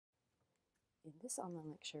In this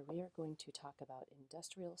online lecture, we are going to talk about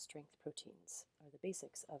industrial strength proteins, or the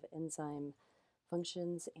basics of enzyme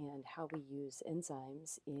functions and how we use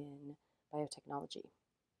enzymes in biotechnology.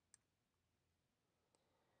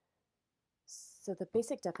 So the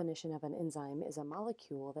basic definition of an enzyme is a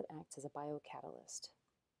molecule that acts as a biocatalyst.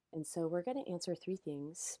 And so we're going to answer three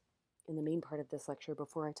things in the main part of this lecture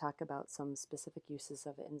before I talk about some specific uses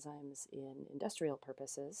of enzymes in industrial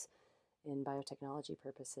purposes, in biotechnology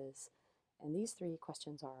purposes. And these three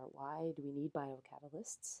questions are: why do we need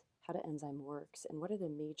biocatalysts? How do enzyme works? And what are the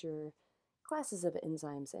major classes of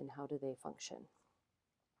enzymes and how do they function?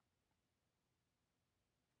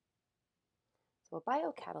 So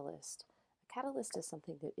a catalyst is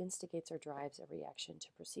something that instigates or drives a reaction to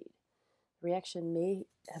proceed. The reaction may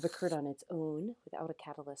have occurred on its own without a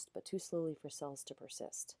catalyst, but too slowly for cells to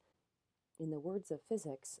persist. In the words of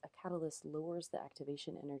physics, a catalyst lowers the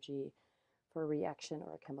activation energy for a reaction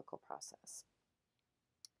or a chemical process.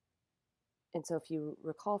 And so if you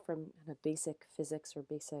recall from kind of basic physics or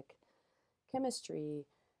basic chemistry,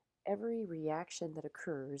 every reaction that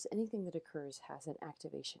occurs, anything that occurs, has an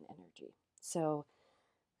activation energy. So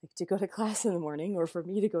like to go to class in the morning, or for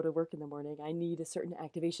me to go to work in the morning, I need a certain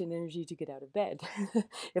activation energy to get out of bed.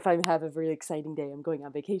 If I have a very exciting day, I'm going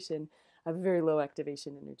on vacation, I have a very low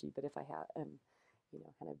activation energy. But if I am,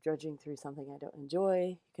 kind of drudging through something I don't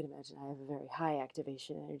enjoy, you can imagine I have a very high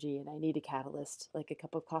activation energy and I need a catalyst, like a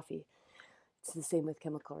cup of coffee. It's the same with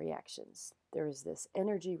chemical reactions. There is this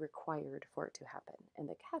energy required for it to happen. And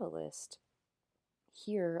the catalyst,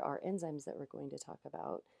 here are enzymes that we're going to talk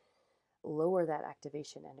about, lower that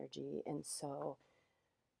activation energy. And so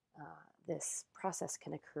this process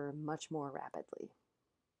can occur much more rapidly.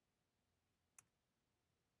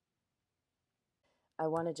 I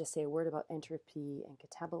want to just say a word about entropy and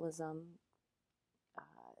catabolism.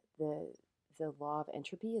 The law of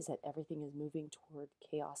entropy is that everything is moving toward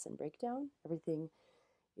chaos and breakdown. Everything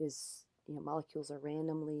is, molecules are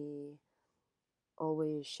randomly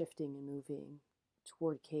always shifting and moving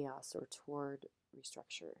toward chaos or toward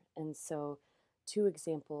restructure. And so two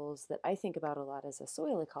examples that I think about a lot as a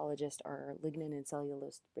soil ecologist are lignin and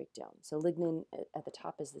cellulose breakdown. So lignin at the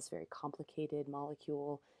top is this very complicated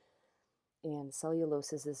molecule, and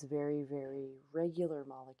cellulose is this very, very regular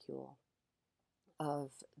molecule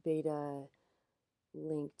of beta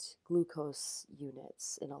linked glucose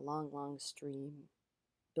units in a long, long stream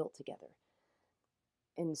built together.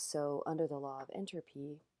 And so under the law of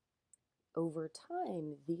entropy, over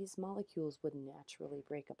time, these molecules would naturally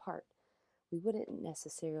break apart. We wouldn't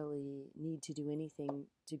necessarily need to do anything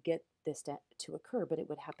to get this to occur, but it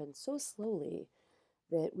would happen so slowly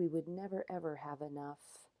that we would never, ever have enough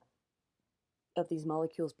of these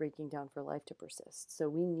molecules breaking down for life to persist. So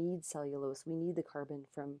we need cellulose, we need the carbon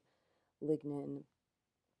from lignin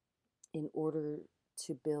in order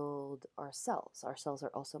to build our cells. Our cells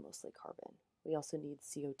are also mostly carbon. We also need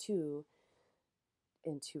CO2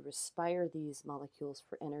 and to respire these molecules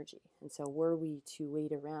for energy. And so were we to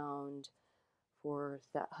wait around for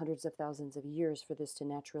hundreds of thousands of years for this to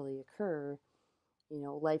naturally occur,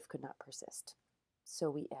 life could not persist. So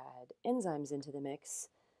we add enzymes into the mix.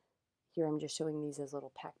 Here I'm just showing these as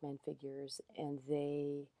little Pac-Man figures, and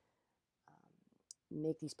they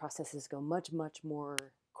make these processes go much, much more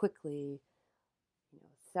quickly,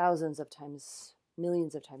 thousands of times,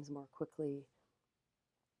 millions of times more quickly,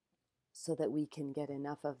 so that we can get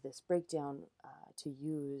enough of this breakdown to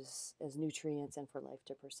use as nutrients and for life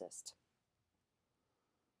to persist.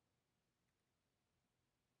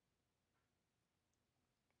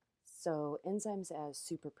 So enzymes as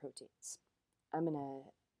superproteins. I'm going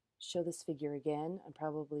to show this figure again, and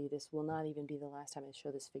probably this will not even be the last time I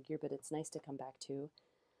show this figure, but it's nice to come back to.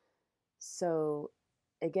 So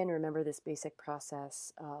again, remember this basic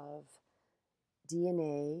process of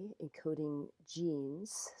DNA encoding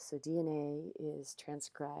genes. So DNA is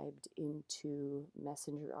transcribed into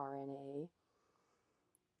messenger RNA.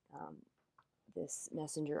 This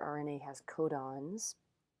messenger RNA has codons.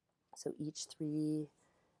 So each 3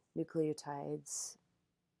 nucleotides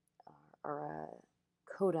are a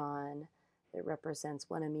codon that represents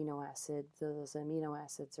one amino acid. So those amino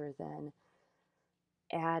acids are then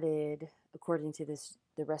added according to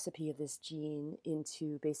the recipe of this gene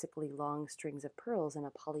into basically long strings of pearls in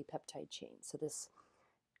a polypeptide chain. So this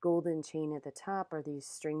golden chain at the top are these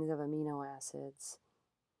strings of amino acids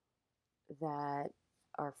that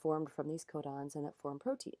are formed from these codons and that form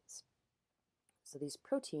proteins. So these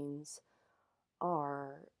proteins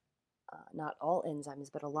are not all enzymes,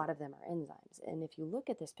 but a lot of them are enzymes. And if you look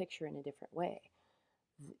at this picture in a different way,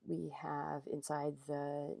 we have inside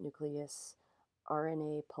the nucleus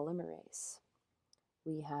RNA polymerase.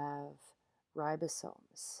 We have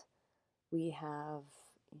ribosomes. We have,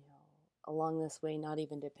 along this way, not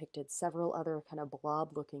even depicted several other kind of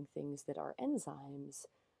blob-looking things that are enzymes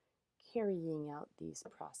carrying out these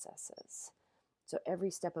processes. So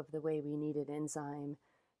every step of the way, we need an enzyme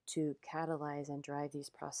to catalyze and drive these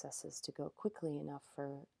processes to go quickly enough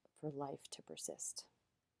for life to persist.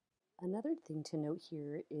 Another thing to note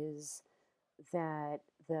here is that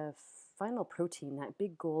the final protein, that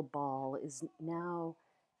big gold ball, is now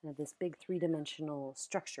this big three-dimensional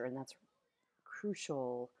structure, and that's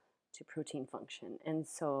crucial to protein function. And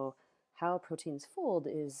so how proteins fold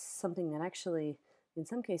is something that actually, in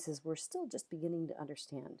some cases, we're still just beginning to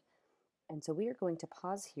understand. And so we are going to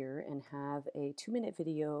pause here and have a 2-minute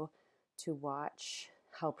video to watch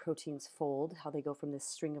how proteins fold, how they go from this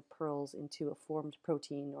string of pearls into a formed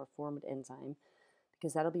protein or formed enzyme,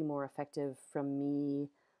 because that'll be more effective from me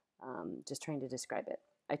just trying to describe it.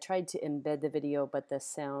 I tried to embed the video, but the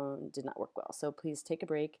sound did not work well. So please take a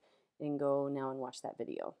break and go now and watch that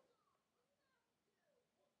video.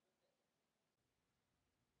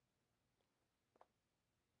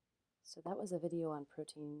 So that was a video on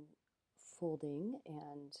protein folding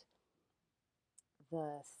and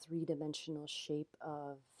the three-dimensional shape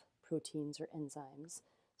of proteins or enzymes.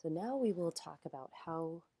 So now we will talk about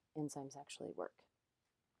how enzymes actually work.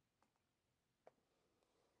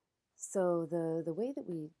 So the way that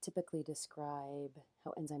we typically describe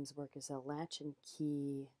how enzymes work is a latch and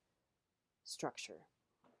key structure.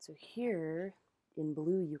 So here in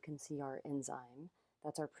blue you can see our enzyme.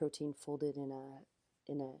 That's our protein folded in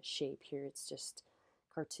a shape. Here it's just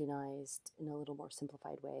cartoonized in a little more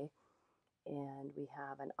simplified way. And we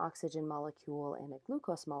have an oxygen molecule and a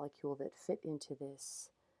glucose molecule that fit into this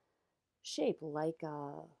shape like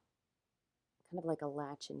kind of like a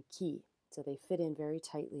latch and key. So they fit in very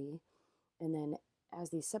tightly. And then as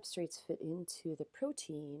these substrates fit into the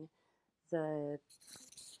protein, the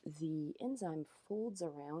enzyme folds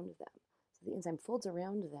around them. So the enzyme folds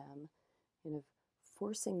around them, kind of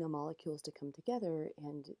forcing the molecules to come together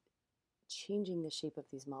and changing the shape of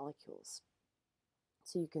these molecules.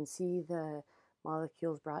 So you can see the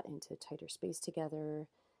molecules brought into tighter space together,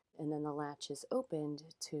 and then the latch is opened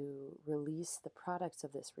to release the products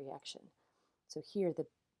of this reaction. So here the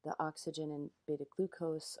oxygen and beta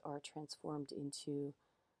glucose are transformed into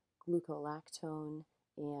glucolactone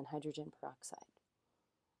and hydrogen peroxide.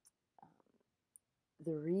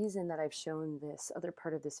 The reason that I've shown this other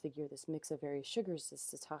part of this figure, this mix of various sugars, is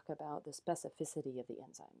to talk about the specificity of the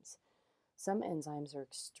enzymes. Some enzymes are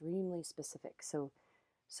extremely specific. So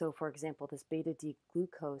for example, this beta-D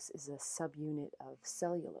glucose is a subunit of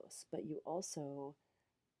cellulose, but you also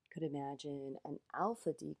could imagine an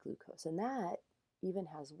alpha-D glucose, and that even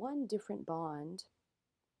has one different bond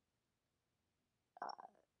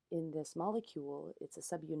in this molecule. It's a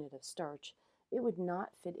subunit of starch. It would not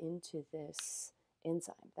fit into this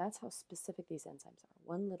enzyme. That's how specific these enzymes are,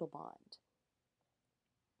 one little bond.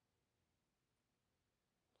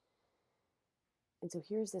 And so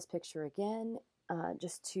here's this picture again,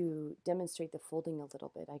 just to demonstrate the folding a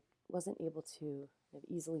little bit. I wasn't able to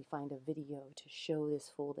easily find a video to show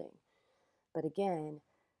this folding. But again,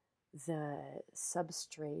 the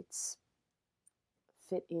substrates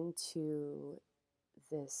fit into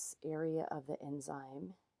this area of the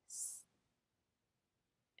enzyme,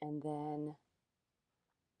 and then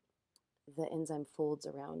the enzyme folds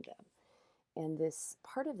around them. And this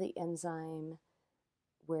part of the enzyme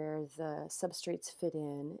where the substrates fit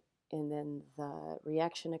in and then the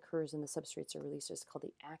reaction occurs and the substrates are released is called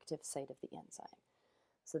the active site of the enzyme.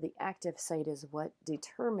 So the active site is what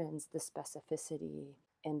determines the specificity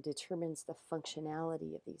and determines the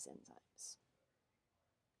functionality of these enzymes.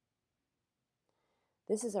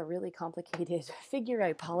 This is a really complicated figure, I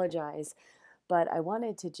apologize, but I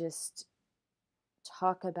wanted to just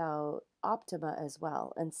talk about optima as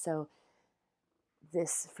well. And so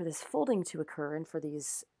for this folding to occur and for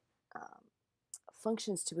these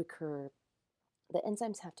functions to occur, the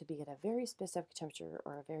enzymes have to be at a very specific temperature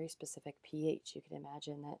or a very specific pH. You can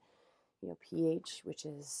imagine that, pH, which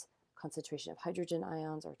is concentration of hydrogen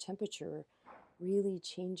ions, or temperature, really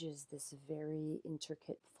changes this very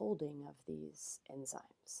intricate folding of these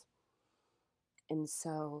enzymes. And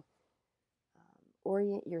so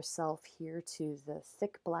orient yourself here to the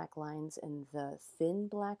thick black lines and the thin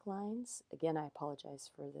black lines. Again, I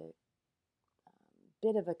apologize for the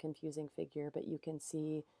bit of a confusing figure, but you can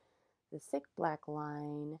see the thick black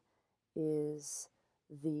line is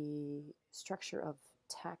the structure of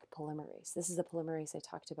Taq polymerase. This is a polymerase I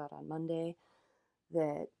talked about on Monday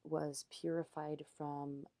that was purified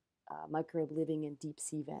from a microbe living in deep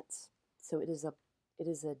sea vents. So it is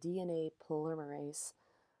a DNA polymerase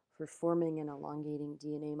performing and elongating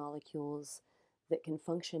DNA molecules that can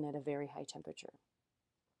function at a very high temperature.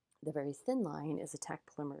 The very thin line is a Taq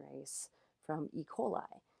polymerase from E. coli.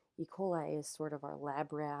 E. coli is sort of our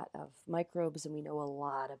lab rat of microbes, and we know a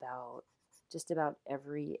lot about just about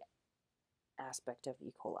every aspect of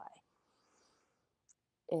E. coli.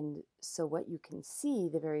 And so what you can see,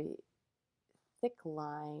 the very thick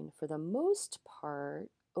line, for the most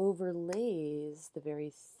part, overlays the very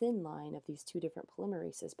thin line of these two different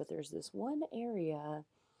polymerases, but there's this one area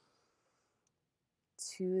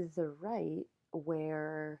to the right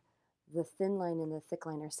where the thin line and the thick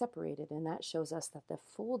line are separated, and that shows us that the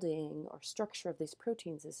folding or structure of these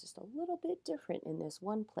proteins is just a little bit different in this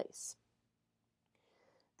one place.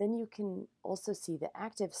 Then you can also see the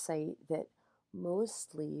active site that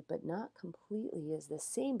mostly, but not completely, is the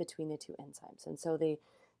same between the two enzymes. And so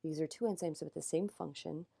these are two enzymes with the same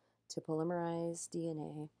function, to polymerize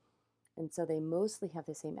DNA. And so they mostly have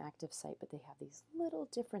the same active site, but they have these little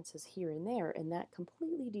differences here and there, and that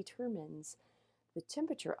completely determines the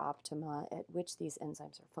temperature optima at which these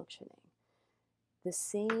enzymes are functioning. The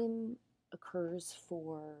same occurs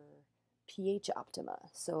for pH optima.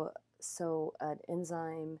 So an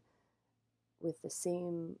enzyme with the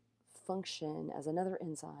same function as another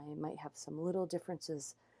enzyme might have some little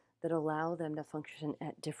differences that allow them to function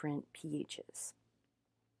at different pHs.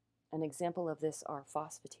 An example of this are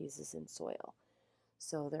phosphatases in soil.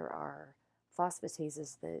 So there are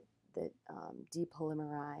phosphatases that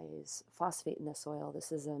depolymerize phosphate in the soil.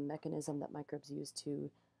 This is a mechanism that microbes use to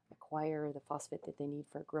acquire the phosphate that they need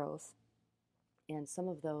for growth. And some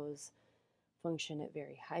of those function at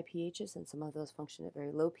very high pHs, and some of those function at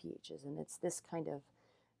very low pHs. And it's this kind of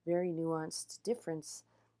very nuanced difference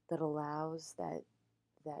that allows that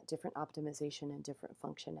different optimization and different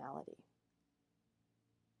functionality.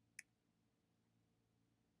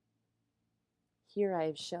 Here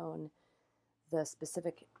I've shown the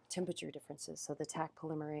specific temperature differences. So the Taq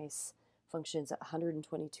polymerase functions at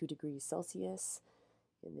 122 degrees Celsius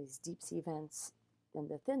in these deep sea vents, and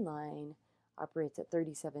the thin line operates at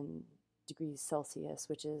 37 degrees Celsius,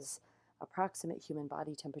 which is approximate human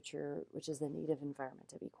body temperature, which is the native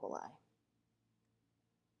environment of E. coli.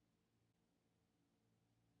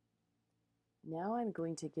 Now I'm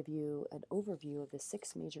going to give you an overview of the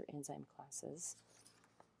 6 major enzyme classes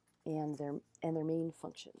and their main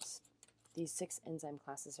functions. These 6 enzyme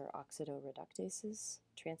classes are oxidoreductases,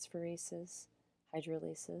 transferases,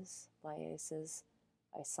 hydrolases, lyases,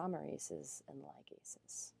 isomerases, and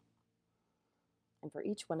ligases. And for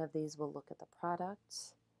each one of these, we'll look at the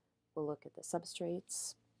product, we'll look at the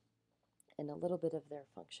substrates, and a little bit of their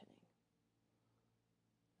functioning.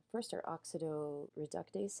 First are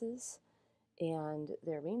oxidoreductases, and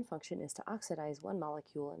their main function is to oxidize one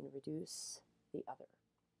molecule and reduce the other.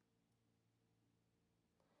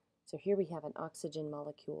 So here we have an oxygen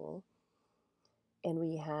molecule, and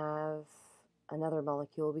we have another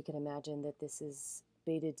molecule. We can imagine that this is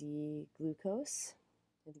beta-D glucose.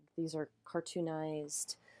 These are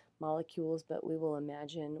cartoonized molecules, but we will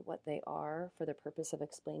imagine what they are for the purpose of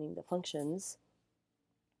explaining the functions.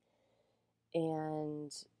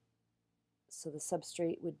 And so the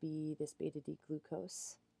substrate would be this beta-D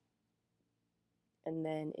glucose. And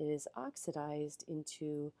then it is oxidized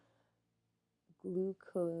into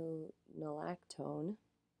gluconolactone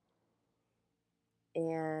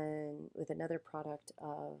and with another product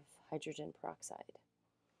of hydrogen peroxide.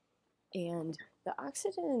 And the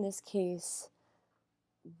oxygen in this case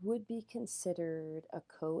would be considered a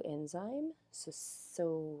coenzyme.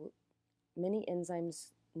 So many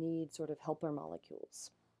enzymes need sort of helper molecules.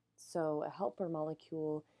 So a helper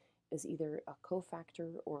molecule is either a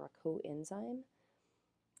cofactor or a coenzyme.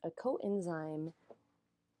 A coenzyme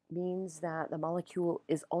means that the molecule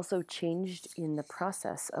is also changed in the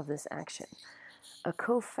process of this action. A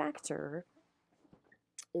cofactor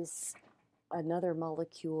is another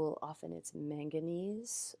molecule, often it's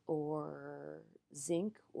manganese or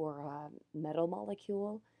zinc or a metal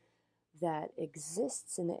molecule that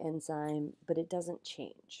exists in the enzyme, but it doesn't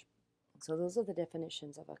change. So those are the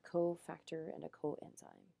definitions of a cofactor and a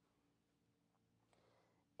coenzyme.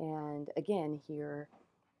 And again here,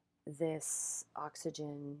 this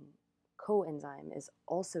oxygen coenzyme is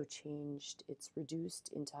also changed. It's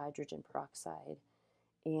reduced into hydrogen peroxide,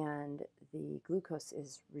 and the glucose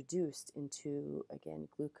is reduced into, again,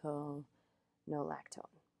 gluconolactone.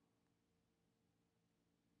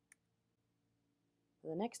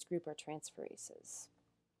 The next group are transferases,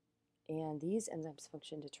 and these enzymes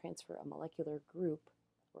function to transfer a molecular group,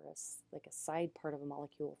 or like a side part of a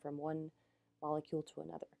molecule, from one molecule to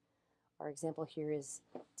another. Our example here is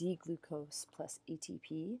D-glucose plus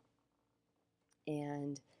ATP,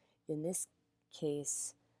 and in this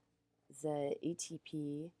case, the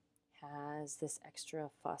ATP has this extra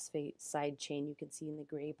phosphate side chain you can see in the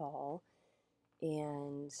gray ball,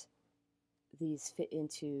 and these fit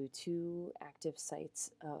into two active sites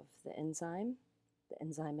of the enzyme. The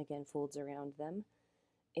enzyme again folds around them,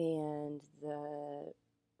 and the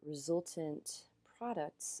resultant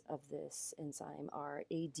products of this enzyme are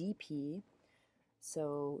ADP,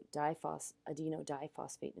 so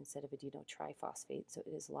adenodiphosphate instead of adenotriphosphate, so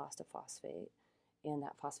it has lost a phosphate, and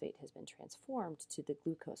that phosphate has been transformed to the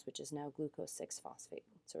glucose, which is now glucose 6-phosphate.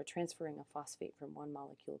 So we're transferring a phosphate from one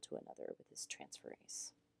molecule to another with this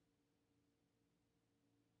transferase.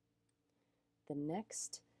 The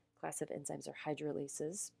next class of enzymes are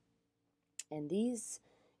hydrolases, and these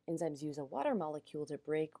enzymes use a water molecule to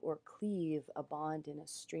break or cleave a bond in a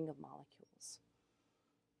string of molecules.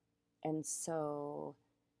 And so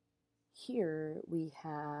here we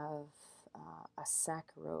have a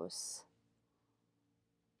saccharose,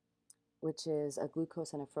 which is a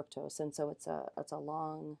glucose and a fructose, and so it's a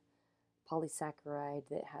long polysaccharide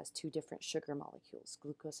that has two different sugar molecules,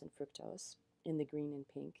 glucose and fructose, in the green and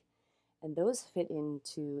pink. And those fit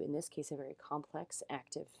into, in this case, a very complex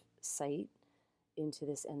active site into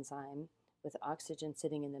this enzyme with oxygen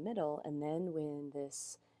sitting in the middle. And then when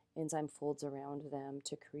this enzyme folds around them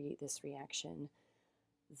to create this reaction,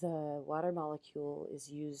 the water molecule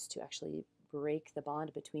is used to actually break the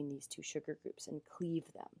bond between these two sugar groups and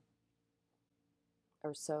cleave them.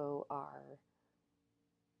 Or so our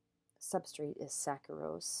substrate is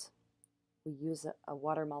saccharose. We use a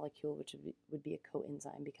water molecule, which would be a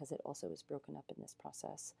coenzyme because it also is broken up in this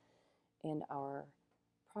process. And our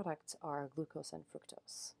products are glucose and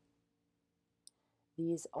fructose.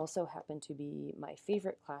 These also happen to be my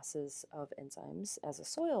favorite classes of enzymes as a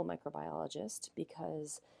soil microbiologist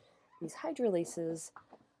because these hydrolases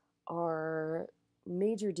are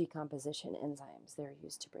major decomposition enzymes. They're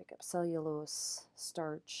used to break up cellulose,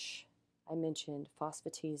 starch. I mentioned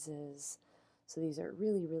phosphatases. So these are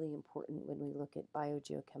really, really important when we look at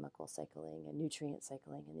biogeochemical cycling and nutrient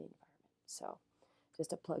cycling in the environment. So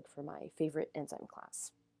just a plug for my favorite enzyme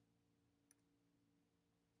class.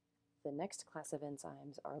 The next class of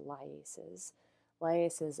enzymes are lyases.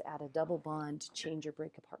 Lyases add a double bond to change or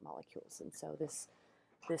break apart molecules. And so this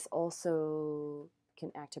also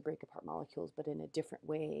can act to break apart molecules, but in a different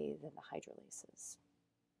way than the hydrolases.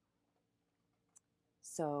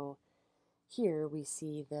 So here we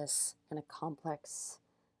see this kind of complex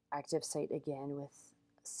active site again with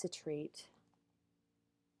citrate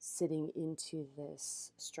sitting into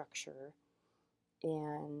this structure,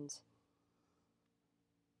 and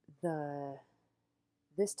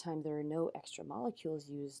this time there are no extra molecules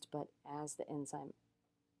used, but as the enzyme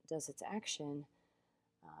does its action,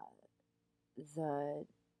 the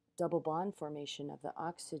double bond formation of the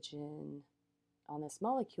oxygen on this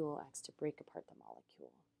molecule acts to break apart the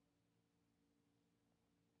molecule.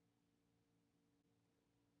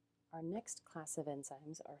 Our next class of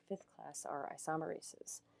enzymes, our fifth class, are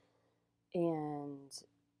isomerases. And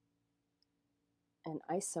an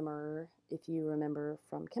isomer, if you remember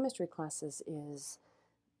from chemistry classes, is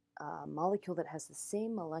a molecule that has the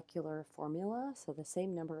same molecular formula, so the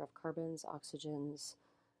same number of carbons, oxygens,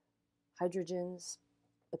 hydrogens,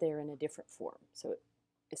 but they are in a different form. So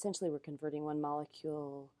essentially we're converting one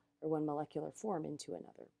molecule or one molecular form into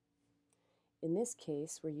another. In this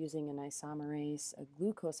case, we're using an isomerase, a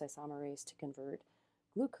glucose isomerase, to convert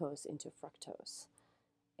glucose into fructose.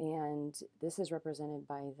 And this is represented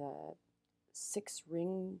by the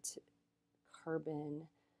 6-ringed carbon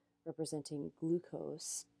representing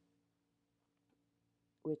glucose,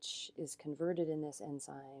 which is converted in this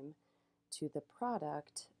enzyme to the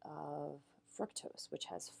product of fructose, which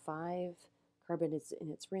has 5 carbons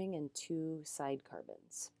in its ring and 2 side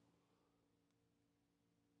carbons.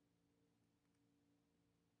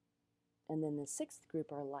 And then the 6th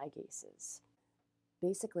group are ligases.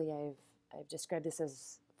 Basically, I've described this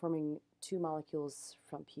as forming 2 molecules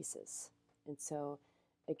from pieces. And so,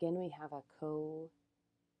 again, we have a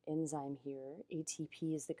coenzyme here.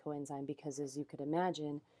 ATP is the coenzyme because, as you could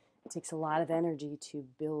imagine, it takes a lot of energy to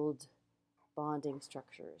build bonding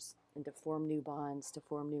structures and to form new bonds, to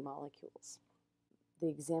form new molecules. The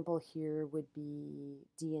example here would be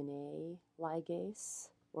DNA ligase,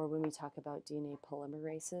 or when we talk about DNA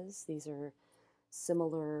polymerases. These are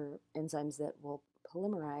similar enzymes that will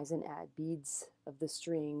polymerize and add beads of the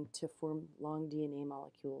string to form long DNA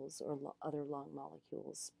molecules or other long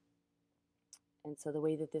molecules. And so the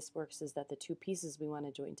way that this works is that the 2 pieces we want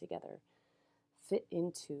to join together fit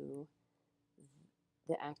into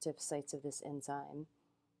the active sites of this enzyme.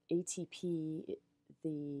 ATP,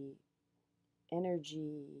 the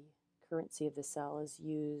energy currency of the cell is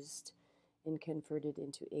used and converted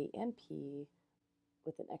into AMP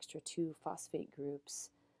with an extra 2 phosphate groups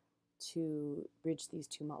to bridge these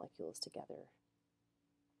two molecules together.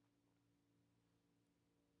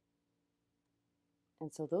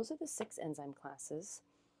 And so those are the 6 enzyme classes,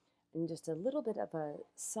 and just a little bit of a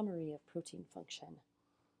summary of protein function.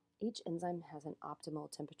 Each enzyme has an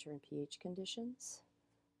optimal temperature and pH conditions.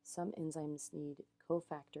 Some enzymes need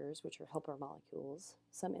cofactors, which are helper molecules.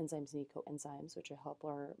 Some enzymes need coenzymes, which are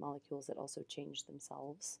helper molecules that also change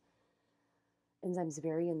themselves. Enzymes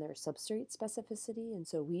vary in their substrate specificity, and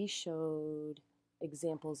so we showed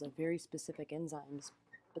examples of very specific enzymes,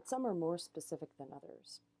 but some are more specific than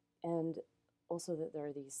others. And also that there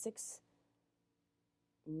are these 6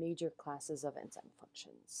 major classes of enzyme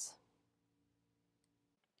functions.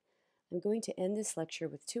 I'm going to end this lecture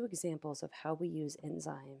with 2 examples of how we use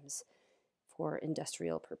enzymes for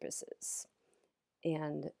industrial purposes.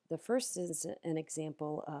 And the first is an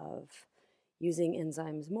example of using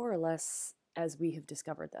enzymes more or less as we have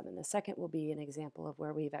discovered them. And the second will be an example of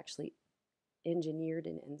where we've actually engineered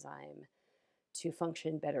an enzyme to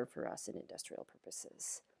function better for us in industrial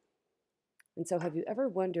purposes. And so have you ever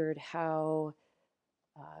wondered how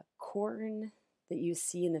corn that you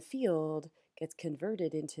see in the field gets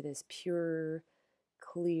converted into this pure,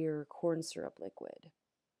 clear corn syrup liquid?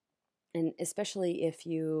 And especially if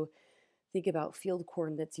you think about field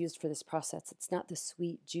corn that's used for this process, it's not the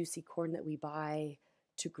sweet, juicy corn that we buy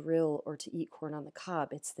to grill or to eat corn on the cob.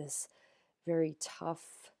 It's this very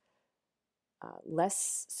tough,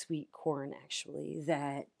 less sweet corn, actually,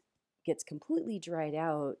 that gets completely dried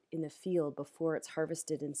out in the field before it's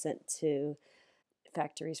harvested and sent to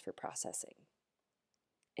factories for processing.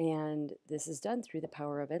 And this is done through the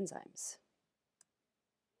power of enzymes.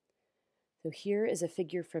 So here is a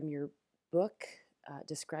figure from your book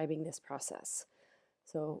describing this process.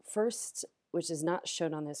 So first, which is not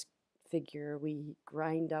shown on this figure, we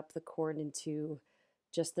grind up the corn into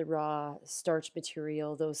just the raw starch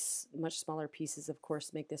material. Those much smaller pieces, of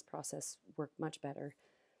course, make this process work much better.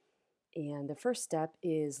 And the first step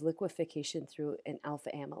is liquefaction through an alpha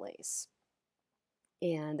amylase.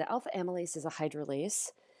 And the alpha amylase is a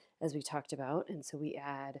hydrolase, as we talked about, and so we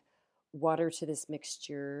add water to this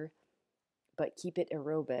mixture, but keep it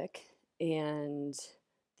aerobic. And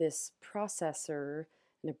this processor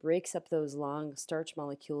breaks up those long starch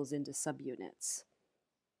molecules into subunits.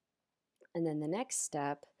 And then the next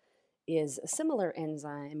step is a similar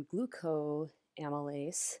enzyme,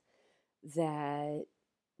 glucoamylase, that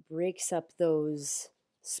breaks up those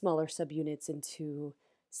smaller subunits into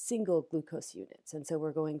single glucose units. And so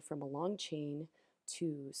we're going from a long chain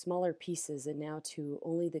to smaller pieces and now to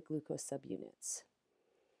only the glucose subunits.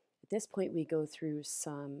 At this point, we go through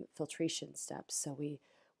some filtration steps. So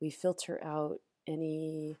we filter out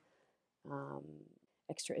any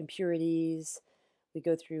extra impurities. We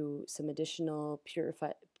go through some additional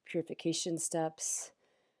purification steps.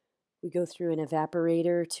 We go through an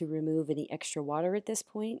evaporator to remove any extra water at this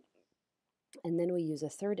point. And then we use a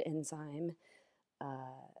third enzyme,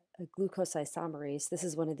 a glucose isomerase. This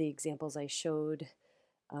is one of the examples I showed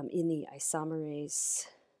in the isomerase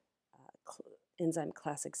enzyme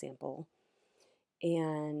class example.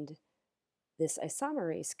 And this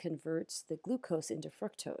isomerase converts the glucose into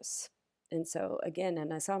fructose. And so again, an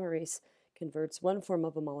isomerase converts one form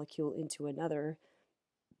of a molecule into another.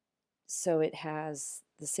 So it has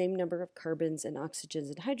the same number of carbons and oxygens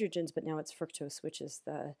and hydrogens, but now it's fructose, which is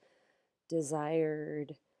the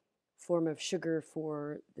desired form of sugar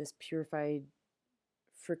for this purified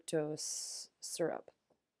fructose syrup.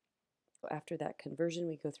 After that conversion,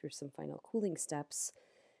 we go through some final cooling steps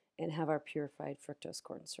and have our purified fructose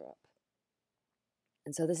corn syrup.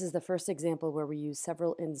 And so this is the first example where we use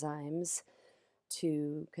several enzymes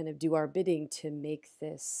to kind of do our bidding to make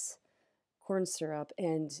this corn syrup.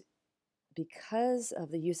 And because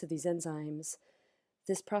of the use of these enzymes,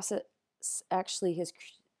 this process actually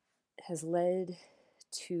has led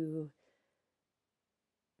to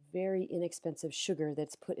very inexpensive sugar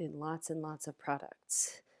that's put in lots and lots of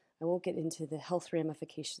products. I won't get into the health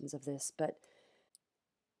ramifications of this, but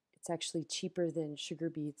it's actually cheaper than sugar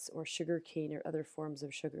beets or sugar cane or other forms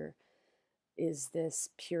of sugar, is this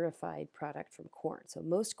purified product from corn. So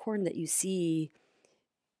most corn that you see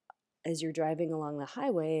as you're driving along the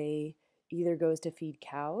highway either goes to feed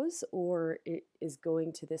cows or it is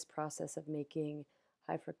going to this process of making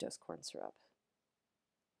high fructose corn syrup.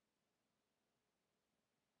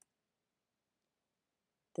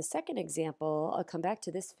 The second example, I'll come back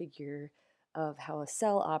to this figure of how a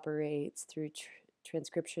cell operates through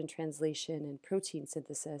transcription, translation, and protein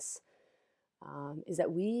synthesis, is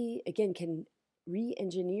that we, again, can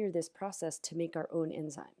re-engineer this process to make our own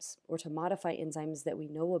enzymes or to modify enzymes that we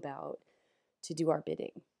know about to do our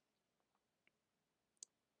bidding.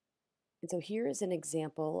 And so here is an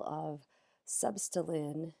example of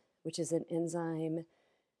substilin, which is an enzyme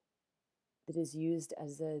that is used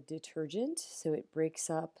as a detergent. So it breaks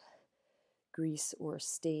up grease or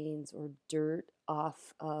stains or dirt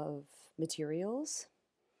off of materials.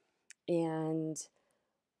 And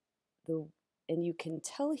you can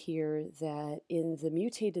tell here that in the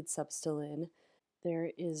mutated substilin,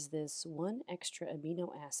 there is this one extra amino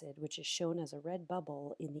acid, which is shown as a red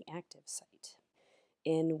bubble in the active site.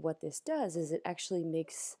 And what this does is it actually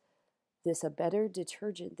makes this a better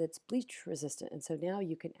detergent that's bleach resistant. And so now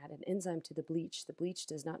you can add an enzyme to the bleach. The bleach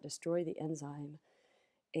does not destroy the enzyme.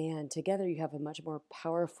 And together you have a much more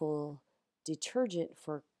powerful detergent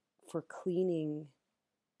for cleaning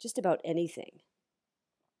just about anything,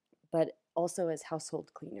 but also as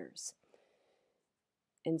household cleaners.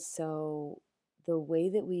 And so the way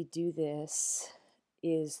that we do this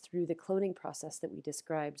is through the cloning process that we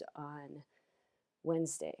described on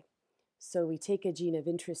Wednesday. So we take a gene of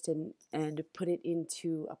interest and put it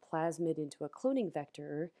into a plasmid, into a cloning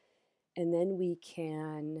vector, and then we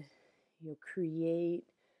can create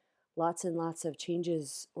lots and lots of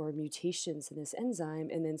changes or mutations in this enzyme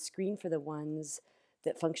and then screen for the ones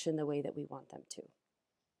that function the way that we want them to.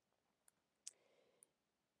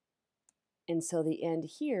 And so the end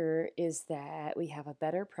here is that we have a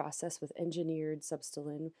better process with engineered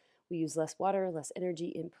substilin. We use less water, less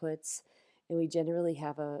energy inputs, and we generally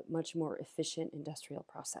have a much more efficient industrial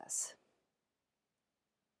process.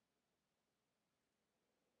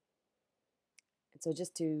 And so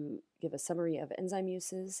just to give a summary of enzyme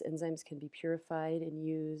uses, enzymes can be purified and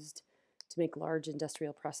used to make large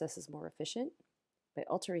industrial processes more efficient. By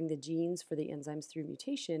altering the genes for the enzymes through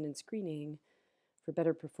mutation and screening for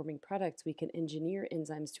better performing products, we can engineer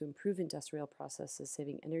enzymes to improve industrial processes,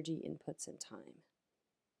 saving energy, inputs, and time.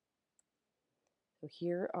 So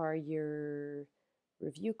here are your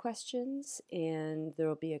review questions, and there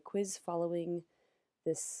will be a quiz following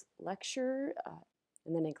this lecture.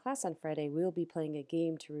 And then in class on Friday, we'll be playing a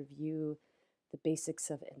game to review the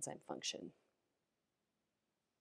basics of enzyme function.